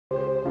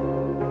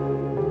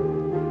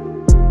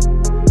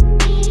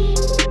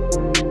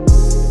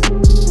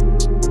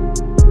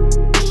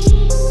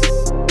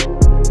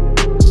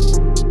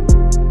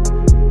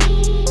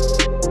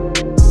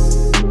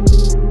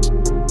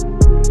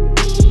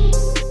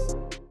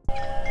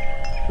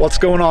What's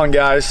going on,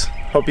 guys?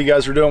 Hope you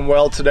guys are doing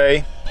well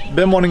today.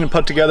 Been wanting to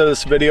put together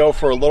this video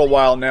for a little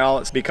while now.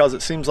 It's because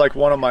it seems like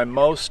one of my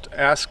most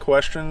asked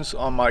questions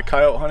on my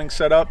coyote hunting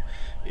setup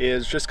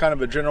is just kind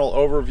of a general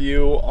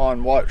overview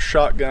on what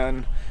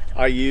shotgun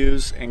I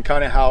use and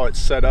kind of how it's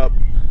set up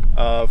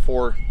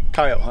for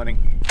coyote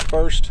hunting.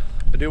 First,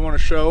 I do want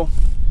to show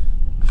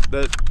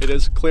that it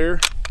is clear,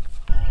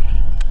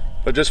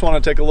 but just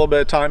want to take a little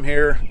bit of time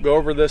here, go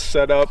over this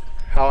setup,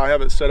 how I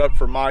have it set up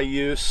for my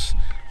use,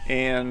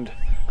 and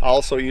I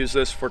also use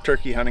this for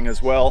turkey hunting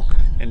as well,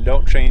 and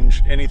don't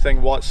change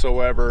anything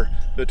whatsoever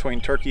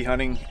between turkey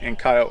hunting and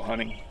coyote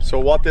hunting. So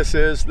what this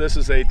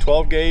is a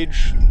 12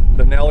 gauge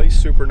Benelli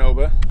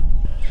Supernova,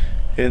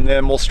 and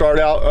then we'll start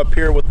out up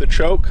here with the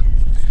choke.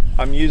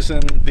 I'm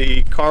using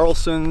the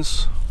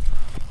Carlson's,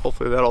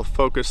 hopefully that'll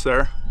focus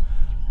there.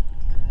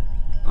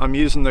 I'm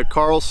using the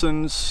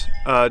Carlson's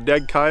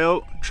dead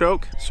coyote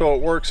choke, so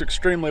it works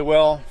extremely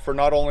well for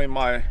not only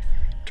my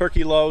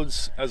turkey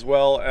loads as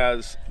well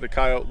as the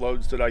coyote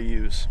loads that I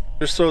use.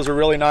 Just throws a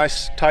really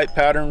nice tight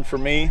pattern for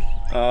me.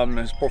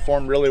 Has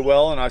performed really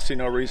well, and I see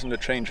no reason to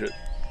change it.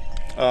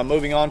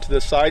 Moving on to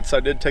the sights, I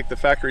did take the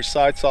factory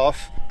sights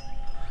off.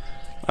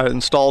 I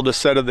installed a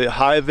set of the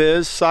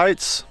high-vis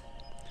sights,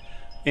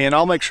 and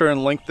I'll make sure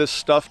and link this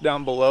stuff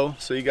down below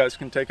so you guys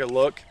can take a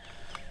look.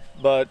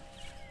 But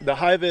the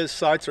high-vis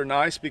sights are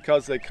nice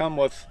because they come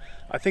with,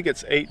 I think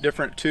it's 8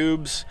 different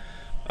tubes,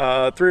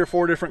 3 or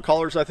 4 different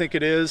colors I think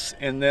it is,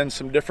 and then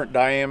some different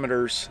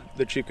diameters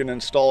that you can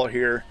install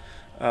here.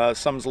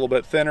 Some's a little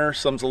bit thinner,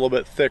 some's a little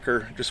bit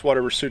thicker, just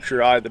whatever suits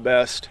your eye the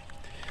best.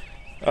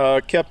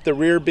 Kept the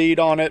rear bead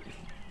on it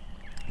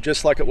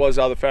just like it was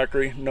out of the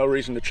factory, no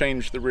reason to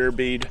change the rear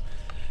bead.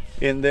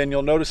 And then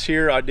you'll notice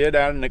here I did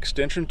add an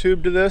extension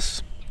tube to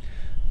this.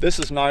 This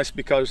is nice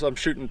because I'm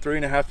shooting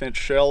 3.5-inch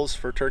shells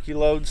for turkey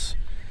loads,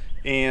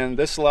 and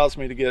this allows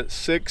me to get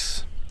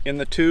 6 in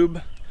the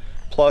tube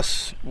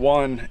plus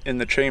 1 in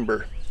the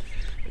chamber.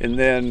 And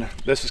then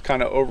this is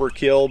kind of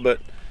overkill, but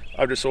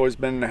I've just always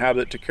been in the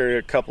habit to carry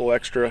a couple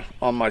extra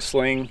on my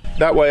sling.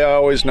 That way I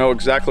always know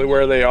exactly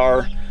where they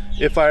are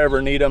if I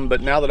ever need them.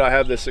 But now that I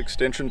have this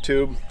extension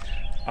tube,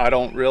 I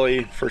don't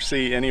really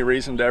foresee any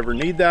reason to ever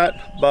need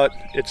that, but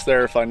it's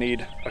there if I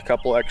need a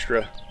couple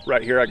extra.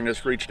 Right here I can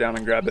just reach down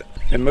and grab it.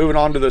 And moving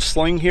on to the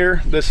sling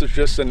here, this is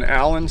just an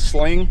Allen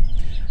sling.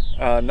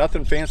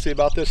 Nothing fancy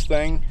about this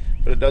thing,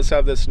 but it does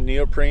have this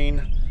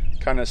neoprene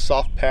kind of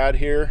soft pad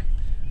here,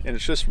 and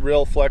it's just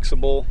real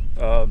flexible,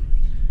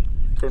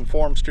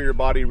 conforms to your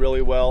body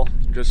really well.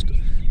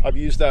 I've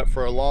used that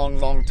for a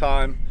long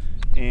time,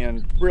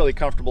 and really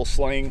comfortable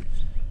sling.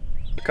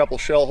 A couple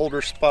shell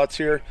holder spots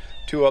here,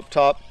 2 up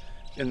top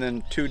and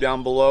then 2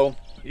 down below.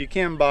 You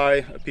can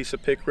buy a piece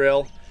of pick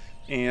rail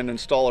and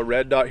install a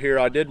red dot here.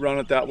 I did run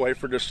it that way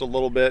for just a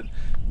little bit,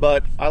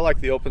 but I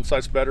like the open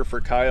sights better for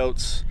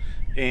coyotes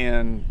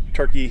and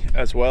turkey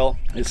as well.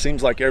 It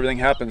seems like everything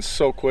happens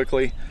so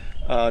quickly.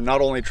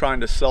 Not only trying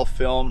to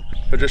self-film,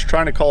 but just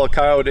trying to call a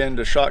coyote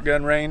into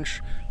shotgun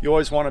range. You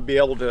always want to be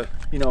able to,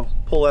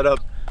 pull that up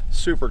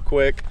super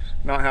quick,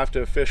 not have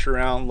to fish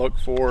around, look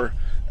for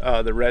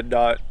the red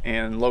dot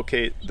and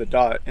locate the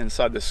dot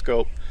inside the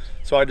scope.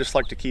 So I just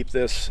like to keep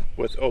this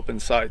with open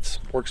sights.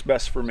 Works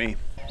best for me.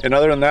 And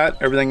other than that,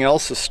 everything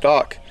else is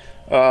stock.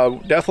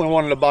 Definitely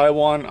wanted to buy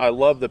one. I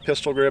love the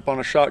pistol grip on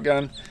a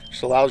shotgun.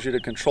 Just allows you to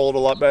control it a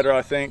lot better,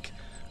 I think.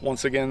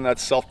 Once again,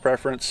 that's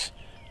self-preference.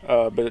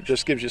 But it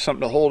just gives you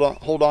something to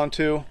hold on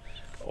to.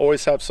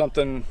 Always have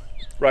something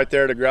right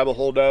there to grab a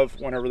hold of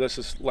whenever this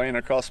is laying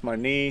across my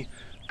knee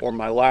or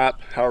my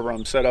lap, however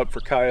I'm set up for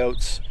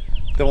coyotes.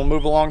 Then we'll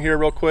move along here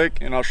real quick,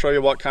 and I'll show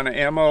you what kind of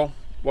ammo,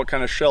 what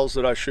kind of shells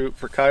that I shoot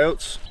for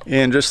coyotes.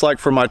 And just like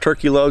for my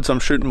turkey loads, I'm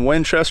shooting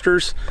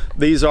Winchesters.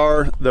 These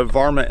are the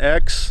Varma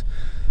X.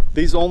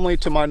 These only,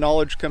 to my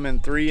knowledge, come in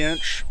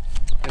 3-inch,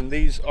 and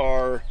these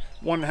are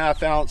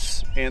 1.5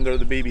 ounce, and they're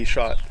the BB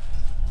shot.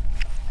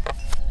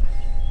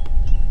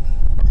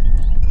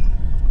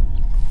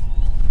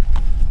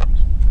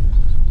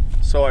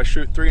 So I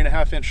shoot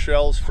 3.5-inch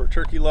shells for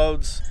turkey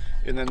loads,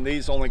 and then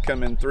these only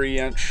come in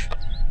 3-inch.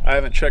 I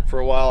haven't checked for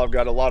a while. I've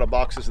got a lot of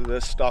boxes of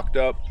this stocked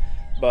up,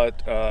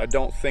 but I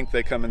don't think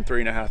they come in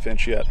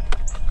 3.5-inch yet.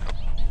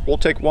 We'll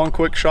take one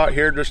quick shot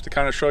here just to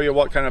kind of show you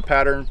what kind of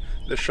pattern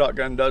this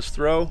shotgun does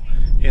throw,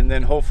 and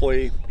then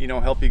hopefully,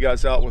 help you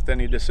guys out with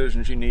any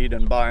decisions you need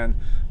in buying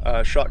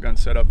a shotgun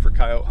setup for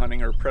coyote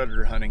hunting or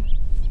predator hunting.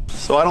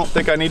 So I don't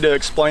think I need to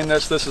explain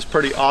this. This is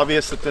pretty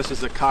obvious that this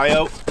is a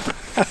coyote.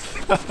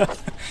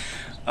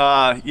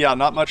 Yeah,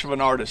 not much of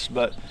an artist,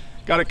 but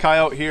got a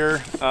coyote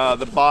here.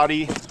 The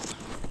body,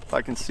 if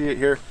I can see it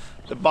here,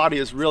 the body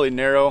is really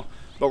narrow,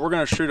 but we're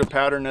going to shoot a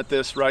pattern at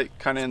this right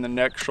kind of in the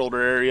neck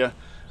shoulder area.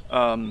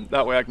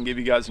 That way I can give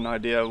you guys an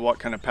idea of what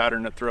kind of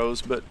pattern it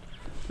throws. But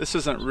this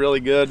isn't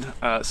really good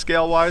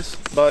scale wise,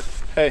 but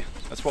hey,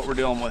 that's what we're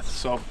dealing with.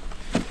 So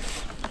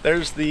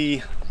there's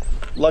the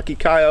lucky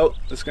coyote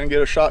that's going to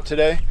get a shot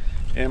today,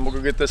 and we'll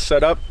go get this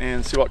set up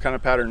and see what kind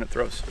of pattern it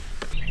throws.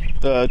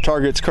 The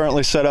target's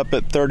currently set up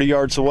at 30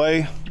 yards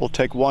away. We'll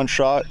take one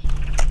shot.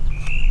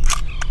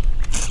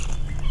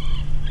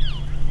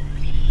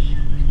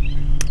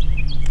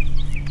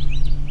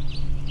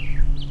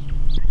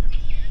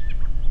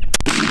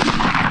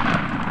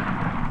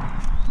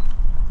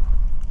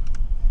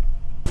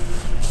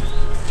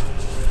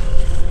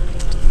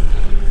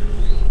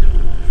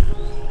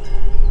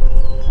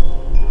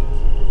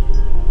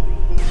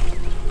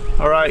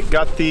 right,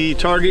 got the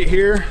target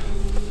here.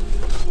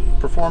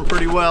 Performed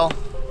pretty well.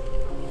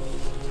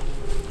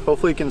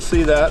 Hopefully you can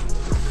see that.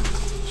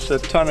 Just a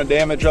ton of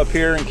damage up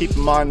here, and keep in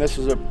mind this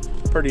is a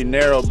pretty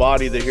narrow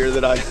body here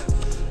that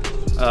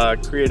I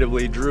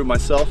creatively drew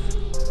myself.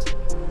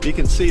 You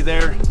can see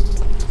there,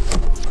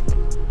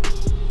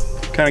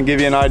 kind of give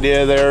you an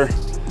idea there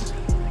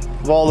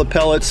of all the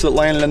pellets that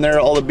landed in there,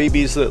 all the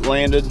BBs that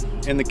landed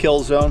in the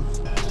kill zone.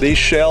 These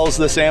shells,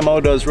 this ammo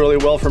does really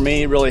well for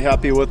me. Really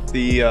happy with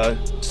the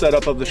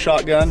setup of the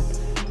shotgun,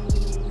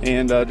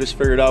 and just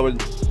figured I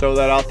would throw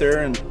that out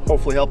there and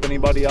hopefully help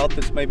anybody out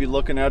that's maybe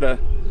looking at a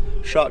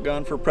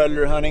shotgun for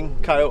predator hunting,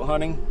 coyote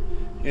hunting,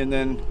 and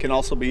then can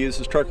also be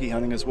used as turkey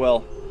hunting as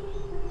well.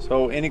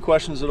 So any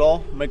questions at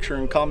all, make sure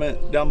and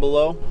comment down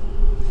below.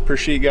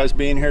 Appreciate you guys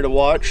being here to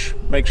watch.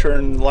 Make sure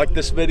and like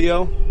this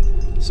video,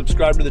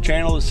 subscribe to the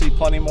channel to see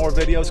plenty more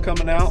videos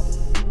coming out,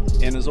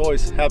 and as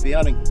always, happy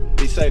hunting.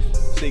 Be safe.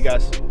 See you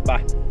guys.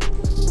 Bye.